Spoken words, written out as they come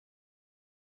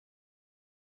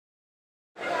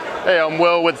Hey, I'm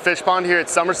Will with Fishpond here at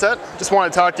Somerset. Just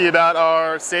want to talk to you about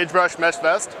our Sagebrush Mesh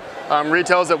Vest.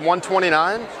 Retails at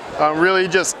 $129. Really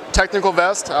just technical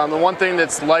vest. The one thing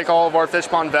that's like all of our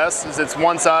Fishpond vests is it's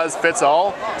one size fits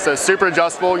all. So super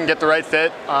adjustable, you can get the right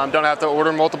fit. Don't have to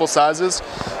order multiple sizes.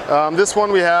 This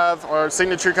one we have our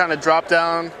signature kind of drop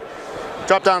down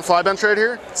fly bench right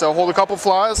here. So hold a couple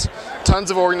flies,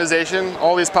 tons of organization.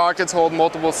 All these pockets hold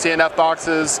multiple CNF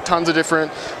boxes, tons of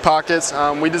different pockets.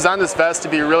 We designed this vest to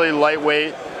be really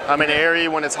lightweight and airy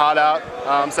when it's hot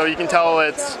out. So you can tell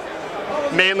it's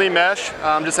mainly mesh,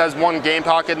 just has one game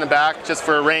pocket in the back just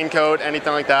for a raincoat,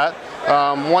 anything like that.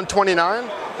 $129,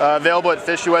 available at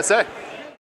FishUSA.